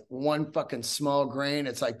just like one fucking small grain.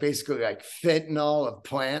 It's like basically like fentanyl of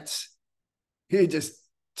plants. You just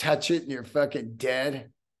touch it and you're fucking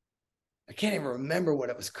dead. I can't even remember what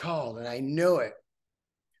it was called, and I know it.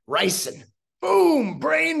 Ricin. Boom,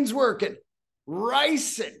 brain's working.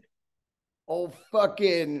 Ricin. Old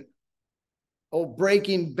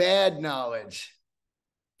Breaking Bad knowledge.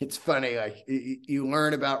 It's funny, like you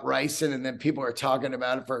learn about ricin, and then people are talking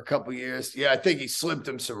about it for a couple years. Yeah, I think he slipped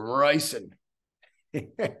him some ricin.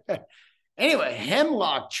 Anyway,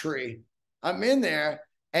 hemlock tree. I'm in there,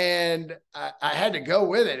 and I had to go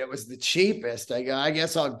with it. It was the cheapest. I go, I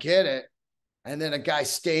guess I'll get it. And then a guy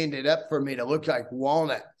stained it up for me to look like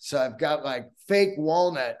walnut. So I've got like fake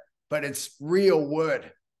walnut, but it's real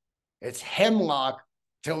wood. It's hemlock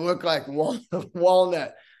to look like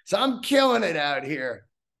walnut. So I'm killing it out here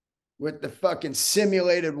with the fucking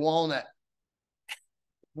simulated walnut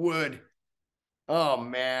wood. Oh,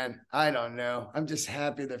 man, I don't know. I'm just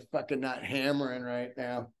happy they're fucking not hammering right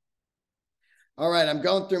now. All right, I'm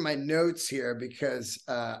going through my notes here because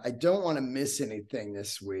I don't want to miss anything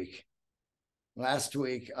this week. Last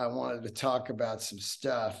week, I wanted to talk about some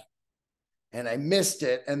stuff, and I missed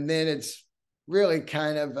it, and then it's really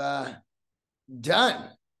kind of done,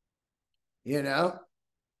 you know?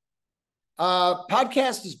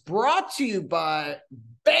 Podcast is brought to you by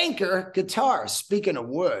Banker Guitars. Speaking of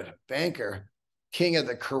wood, Banker, king of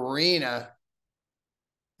the Carina.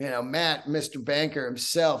 You know, Matt, Mr. Banker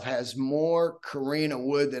himself, has more Carina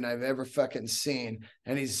wood than I've ever fucking seen.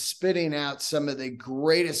 And he's spitting out some of the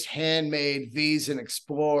greatest handmade Vs and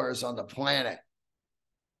Explorers on the planet.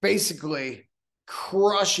 Basically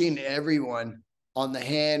crushing everyone on the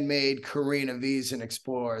handmade Carina Vs and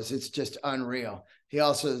Explorers. It's just unreal. He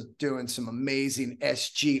also is doing some amazing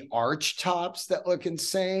SG arch tops that look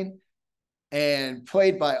insane, and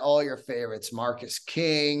played by all your favorites: Marcus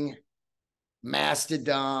King,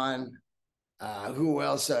 Mastodon, who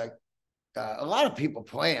else? A lot of people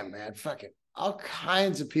play him, man. Fucking all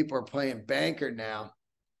kinds of people are playing Banker now.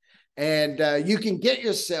 And you can get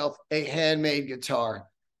yourself a handmade guitar.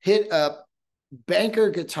 Hit up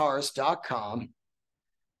bankerguitars.com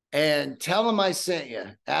and tell them I sent you.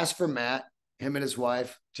 Ask for Matt, him and his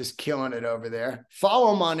wife, just killing it over there.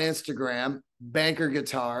 Follow him on Instagram, Banker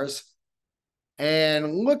Guitars,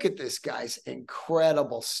 and look at this guy's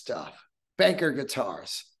incredible stuff. Banker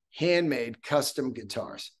Guitars, handmade custom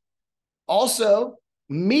guitars. Also,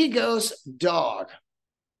 Migos Dog.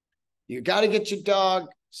 You got to get your dog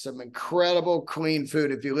some incredible clean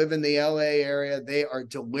food. If you live in the LA area, they are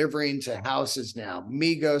delivering to houses now.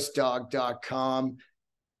 MigosDog.com.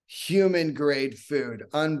 Human grade food.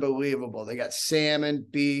 Unbelievable. They got salmon,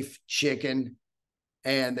 beef, chicken,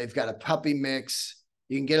 and they've got a puppy mix.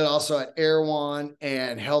 You can get it also at Erewhon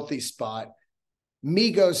and Healthy Spot.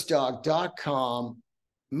 MigosDog.com,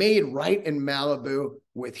 made right in Malibu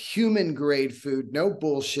with human grade food. No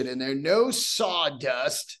bullshit in there. No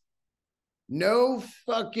sawdust. No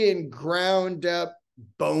fucking ground up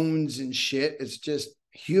bones and shit. It's just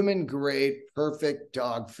human grade, perfect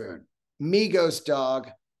dog food.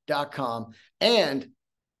 MigosDog.com. And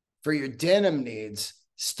for your denim needs,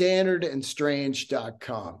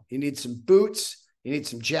 standardandstrange.com. You need some boots. You need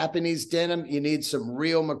some Japanese denim. You need some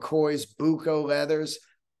real McCoy's Buco leathers.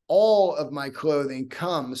 All of my clothing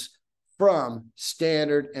comes from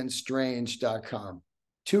standardandstrange.com.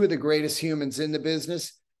 Two of the greatest humans in the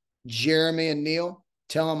business, Jeremy and Neil.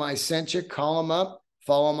 Tell them I sent you. Call them up.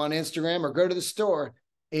 Follow them on Instagram, or go to the store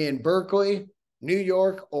in Berkeley, New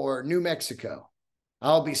York, or New Mexico.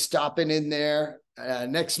 I'll be stopping in there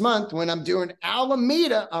next month when I'm doing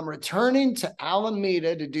Alameda. I'm returning to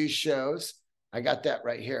Alameda to do shows. I got that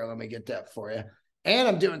right here. Let me get that for you. And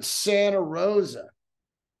I'm doing Santa Rosa,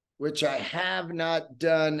 which I have not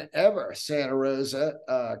done ever, Santa Rosa,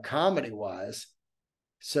 comedy-wise.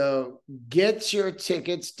 So get your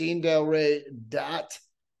tickets,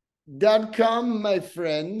 DeanDelray.com, my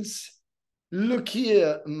friends. Look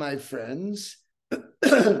here, my friends.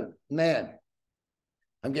 Man,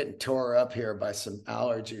 I'm getting tore up here by some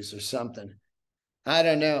allergies or something. I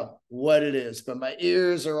don't know what it is, but my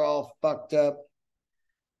ears are all fucked up.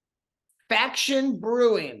 Faction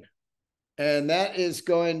Brewing. And that is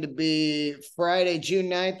going to be Friday, June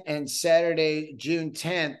 9th and Saturday, June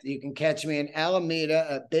 10th. You can catch me in Alameda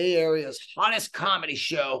at Bay Area's hottest comedy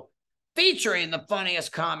show, featuring the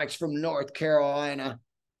funniest comics from North Carolina.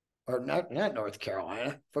 Or not North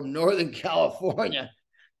Carolina, from Northern California.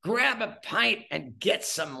 Grab a pint and get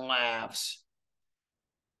some laughs.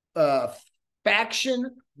 Faction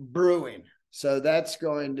Brewing. So that's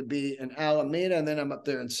going to be in Alameda, and then I'm up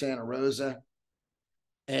there in Santa Rosa.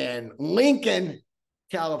 And Lincoln,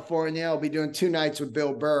 California, I'll be doing 2 nights with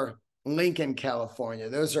Bill Burr. Lincoln, California.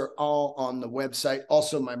 Those are all on the website.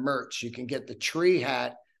 Also, my merch. You can get the tree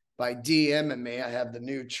hat by DMing me. I have the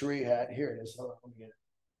new tree hat. Here it is. Hold on, let me get it.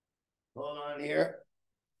 Hold on here.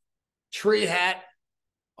 Tree hat.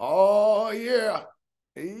 Oh, yeah.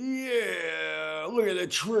 Yeah. Look at the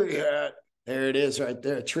tree hat. There it is right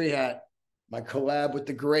there. Tree hat. My collab with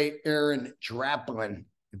the great Aaron Draplin.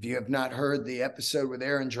 If you have not heard the episode with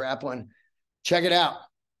Aaron Draplin, check it out.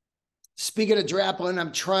 Speaking of Draplin,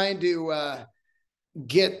 I'm trying to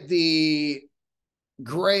get the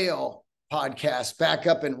Grail podcast back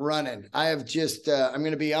up and running. I have just, I'm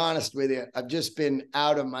going to be honest with you. I've just been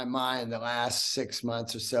out of my mind the last 6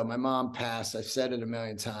 months or so. My mom passed. I've said it a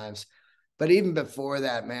million times. But even before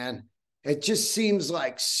that, man, it just seems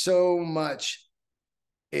like so much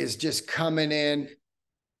is just coming in.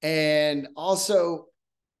 And also,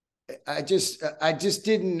 I just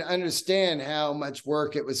didn't understand how much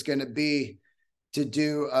work it was going to be to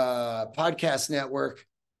do a podcast network,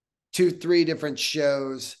 2-3 different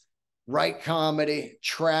shows, write comedy,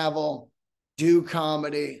 travel, do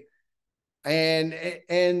comedy. And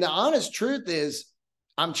the honest truth is,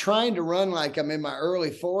 I'm trying to run like I'm in my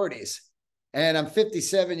early 40s, and I'm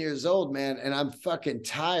 57 years old, man, and I'm fucking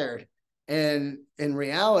tired. And in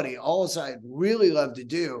reality, all I'd really love to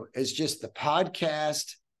do is just the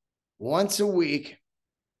podcast once a week,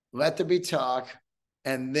 let there be talk,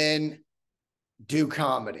 and then do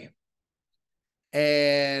comedy.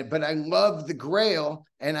 But I love the Grail,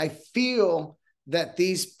 and I feel that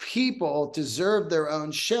these people deserve their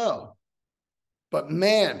own show. But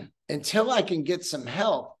man, until I can get some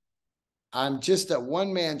help, I'm just a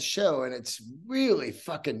one-man show, and it's really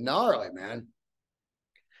fucking gnarly, man.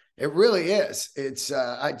 It really is. It's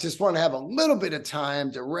I just want to have a little bit of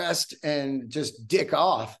time to rest and just dick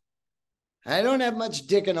off. I don't have much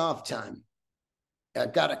dicking off time.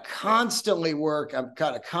 I've got to constantly work. I've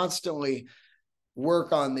got to constantly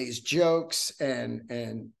work on these jokes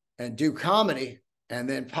and do comedy and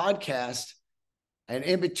then podcast. And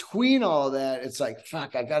in between all that, it's like,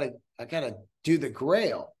 fuck, I gotta do the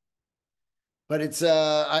Grail. But it's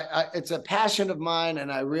it's a passion of mine,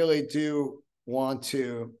 and I really do want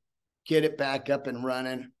to get it back up and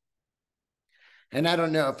running. And I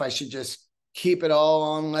don't know if I should just keep it all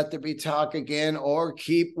on Let There Be Talk again, or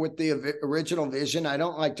keep with the original vision. I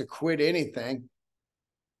don't like to quit anything.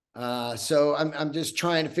 So I'm just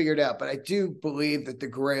trying to figure it out. But I do believe that the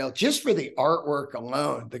Grail, just for the artwork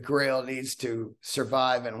alone, the Grail needs to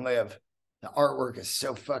survive and live. The artwork is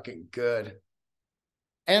so fucking good.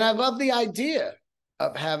 And I love the idea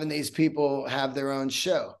of having these people have their own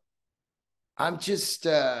show. I just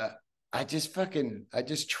try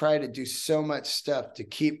to do so much stuff to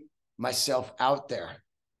keep myself out there.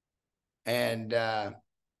 And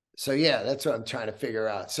so, yeah, that's what I'm trying to figure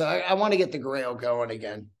out. So I want to get the Grail going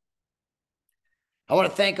again. I want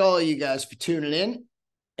to thank all of you guys for tuning in,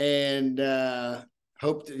 and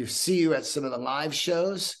hope to see you at some of the live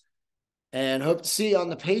shows, and hope to see you on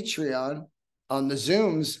the Patreon, on the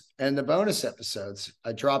Zooms, and the bonus episodes.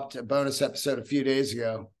 I dropped a bonus episode a few days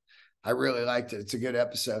ago. I really liked it. It's a good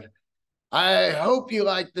episode. I hope you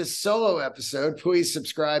like this solo episode. Please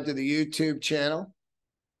subscribe to the YouTube channel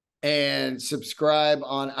and subscribe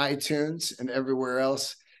on iTunes and everywhere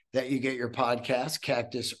else that you get your podcast,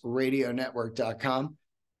 cactusradionetwork.com.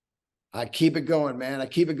 I keep it going, man. I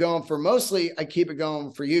keep it going for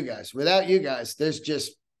you guys. Without you guys, there's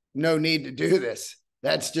just no need to do this.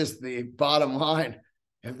 That's just the bottom line.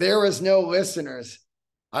 If there was no listeners,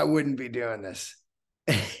 I wouldn't be doing this.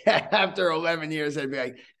 After 11 years, I'd be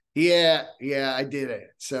like, yeah, I did it.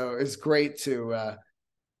 So it's great to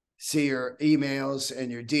see your emails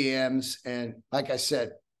and your DMs. And like I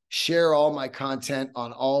said, share all my content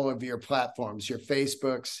on all of your platforms, your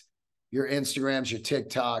Facebooks, your Instagrams, your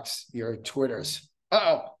TikToks, your Twitters.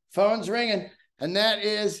 Uh-oh, phone's ringing. And that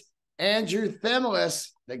is Andrew Themelis,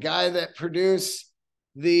 the guy that produced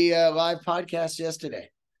the live podcast yesterday.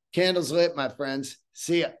 Candles lit, my friends.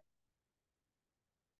 See ya.